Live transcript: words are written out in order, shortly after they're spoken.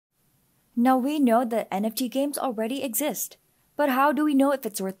Now we know that NFT games already exist, but how do we know if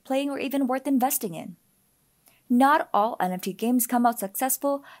it's worth playing or even worth investing in? Not all NFT games come out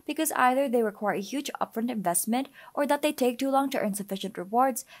successful because either they require a huge upfront investment or that they take too long to earn sufficient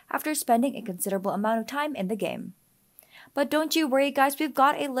rewards after spending a considerable amount of time in the game. But don't you worry guys, we've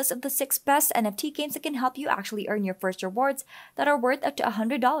got a list of the 6 best NFT games that can help you actually earn your first rewards that are worth up to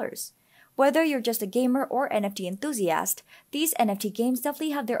 $100. Whether you're just a gamer or NFT enthusiast, these NFT games definitely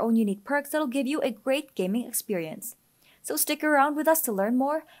have their own unique perks that'll give you a great gaming experience. So stick around with us to learn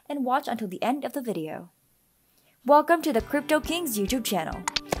more and watch until the end of the video. Welcome to the Crypto Kings YouTube channel.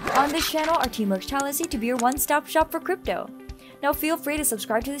 On this channel, our team works tirelessly to be your one-stop shop for crypto. Now feel free to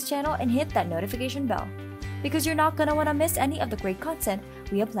subscribe to this channel and hit that notification bell, because you're not gonna wanna miss any of the great content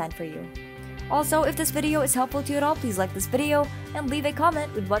we have planned for you. Also, if this video is helpful to you at all, please like this video and leave a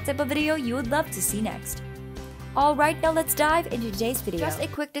comment with what type of video you would love to see next. Alright, now let's dive into today's video. Just a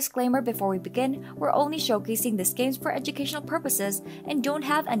quick disclaimer before we begin, we're only showcasing these games for educational purposes and don't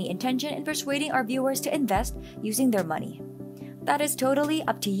have any intention in persuading our viewers to invest using their money. That is totally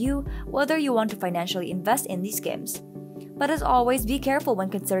up to you whether you want to financially invest in these games. But as always, be careful when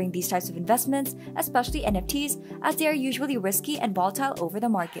considering these types of investments, especially NFTs, as they are usually risky and volatile over the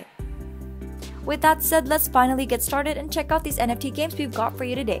market. With that said, let's finally get started and check out these NFT games we've got for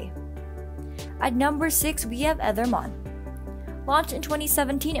you today. At number 6, we have Ethermon. Launched in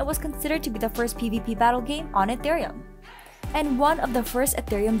 2017, it was considered to be the first PvP battle game on Ethereum, and one of the first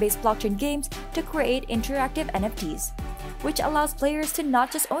Ethereum-based blockchain games to create interactive NFTs, which allows players to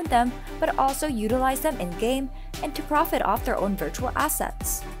not just own them, but also utilize them in-game and to profit off their own virtual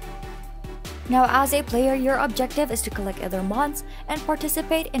assets. Now, as a player, your objective is to collect Ethermons and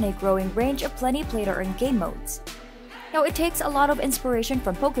participate in a growing range of plenty play-to-earn game modes. Now, it takes a lot of inspiration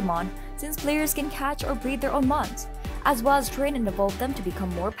from Pokemon, since players can catch or breed their own mons, as well as train and evolve them to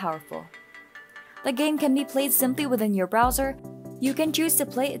become more powerful. The game can be played simply within your browser. You can choose to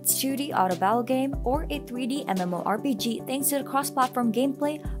play its 2D auto-battle game or a 3D MMORPG thanks to the cross-platform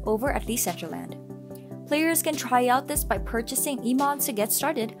gameplay over at Decentraland. Players can try out this by purchasing emons to get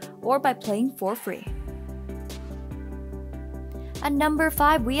started or by playing for free. At number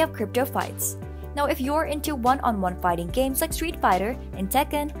 5, we have Crypto Fights. Now, if you're into one-on-one fighting games like Street Fighter and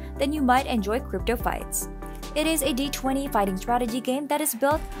Tekken, then you might enjoy Crypto Fights. It is a D20 fighting strategy game that is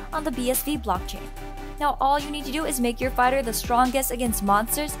built on the BSV blockchain. Now, all you need to do is make your fighter the strongest against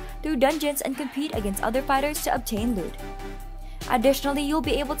monsters through dungeons and compete against other fighters to obtain loot. Additionally, you'll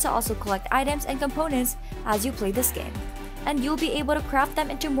be able to also collect items and components as you play this game, and you'll be able to craft them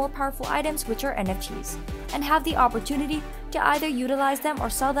into more powerful items, which are NFTs, and have the opportunity to either utilize them or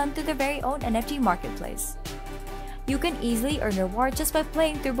sell them through their very own NFT marketplace. You can easily earn rewards just by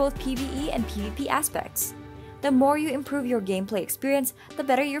playing through both PvE and PvP aspects. The more you improve your gameplay experience, the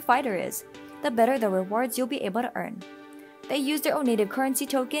better your fighter is, the better the rewards you'll be able to earn. They use their own native currency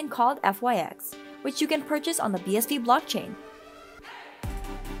token called FYX, which you can purchase on the BSV blockchain.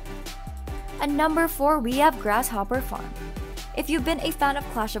 At number 4, we have Grasshopper Farm. If you've been a fan of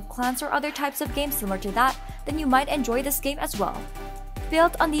Clash of Clans or other types of games similar to that, then you might enjoy this game as well.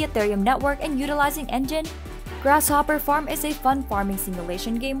 Built on the Ethereum network and utilizing Engine, Grasshopper Farm is a fun farming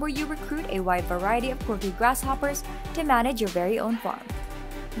simulation game where you recruit a wide variety of quirky grasshoppers to manage your very own farm.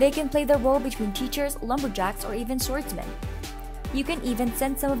 They can play the role between teachers, lumberjacks, or even swordsmen. You can even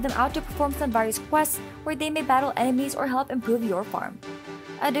send some of them out to perform some various quests where they may battle enemies or help improve your farm.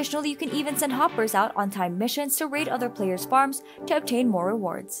 Additionally, you can even send hoppers out on timed missions to raid other players' farms to obtain more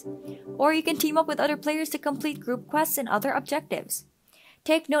rewards. Or you can team up with other players to complete group quests and other objectives.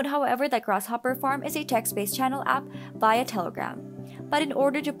 Take note, however, that Grasshopper Farm is a text-based channel app via Telegram. But in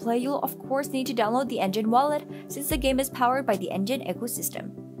order to play, you'll of course need to download the Engine wallet since the game is powered by the Engine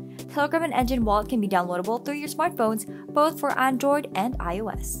ecosystem. Telegram and Engine wallet can be downloadable through your smartphones, both for Android and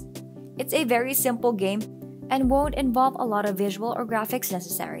iOS. It's a very simple game and won't involve a lot of visual or graphics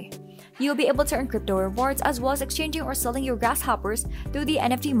necessary. You'll be able to earn crypto rewards as well as exchanging or selling your grasshoppers through the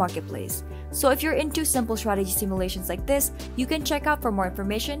NFT marketplace. So if you're into simple strategy simulations like this, you can check out for more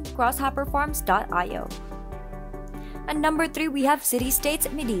information grasshopperfarms.io. At number 3, we have City States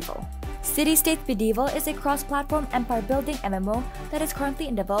Medieval. City States Medieval is a cross-platform empire-building MMO that is currently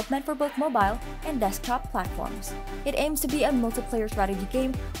in development for both mobile and desktop platforms. It aims to be a multiplayer strategy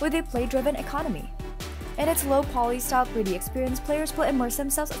game with a play-driven economy. In its low-poly style 3D experience, players will immerse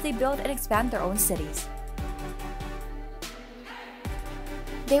themselves as they build and expand their own cities.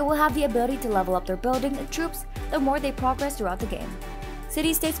 They will have the ability to level up their buildings and troops the more they progress throughout the game.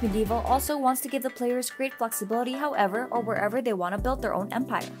 City States Medieval also wants to give the players great flexibility however or wherever they want to build their own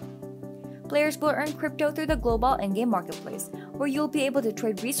empire. Players will earn crypto through the global in-game marketplace, where you'll be able to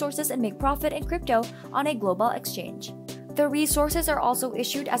trade resources and make profit in crypto on a global exchange. The resources are also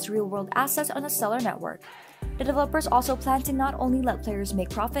issued as real-world assets on a seller network. The developers also plan to not only let players make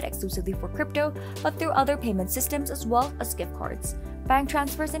profit exclusively for crypto, but through other payment systems as well as gift cards, bank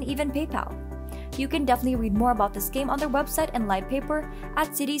transfers, and even PayPal. You can definitely read more about this game on their website and light paper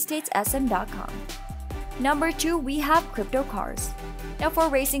at citystatessm.com. Number 2, we have Crypto Cars. Now for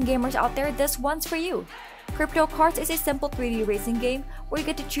racing gamers out there, this one's for you. Crypto Cars is a simple 3D racing game where you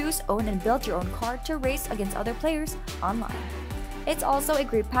get to choose, own, and build your own car to race against other players online. It's also a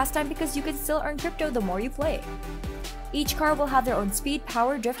great pastime because you can still earn crypto the more you play. Each car will have their own speed,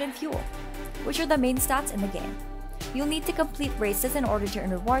 power, drift, and fuel, which are the main stats in the game. You'll need to complete races in order to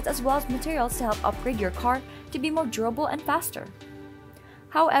earn rewards as well as materials to help upgrade your car to be more durable and faster.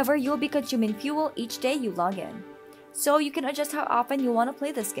 However, you'll be consuming fuel each day you log in, so you can adjust how often you want to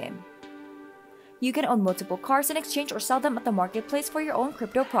play this game. You can own multiple cars and exchange or sell them at the marketplace for your own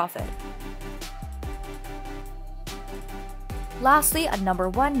crypto profit. Lastly, at number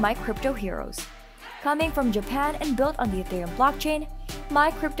 1, My Crypto Heroes. Coming from Japan and built on the Ethereum blockchain,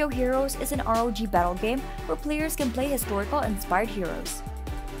 My Crypto Heroes is an ROG battle game where players can play historical inspired heroes.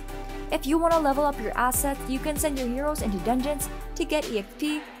 If you want to level up your assets, you can send your heroes into dungeons to get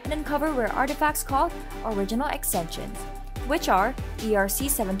EXP and uncover rare artifacts called original extensions, which are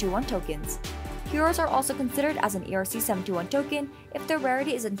ERC-721 tokens. Heroes are also considered as an ERC-721 token if their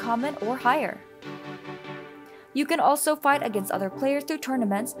rarity is uncommon or higher. You can also fight against other players through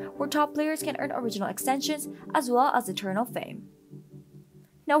tournaments where top players can earn original extensions as well as eternal fame.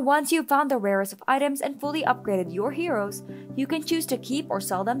 Now once you've found the rarest of items and fully upgraded your heroes, you can choose to keep or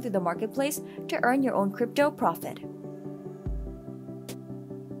sell them through the marketplace to earn your own crypto profit.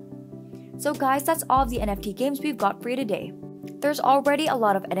 So guys, that's all of the NFT games we've got for you today. There's already a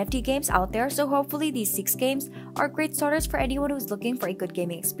lot of NFT games out there, so hopefully these 6 games are great starters for anyone who's looking for a good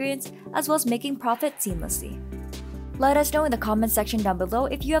gaming experience as well as making profit seamlessly. Let us know in the comment section down below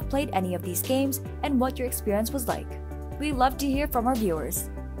if you have played any of these games and what your experience was like. We love to hear from our viewers.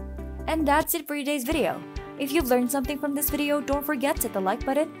 And that's it for today's video. If you've learned something from this video, don't forget to hit the like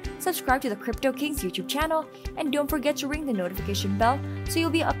button, subscribe to the Crypto Kings YouTube channel, and don't forget to ring the notification bell so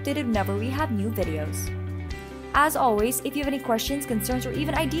you'll be updated whenever we have new videos. As always, if you have any questions, concerns, or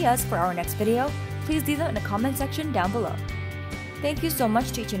even ideas for our next video, please leave them in the comment section down below. Thank you so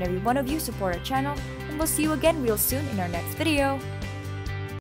much to each and every one of you who support our channel, and we'll see you again real soon in our next video.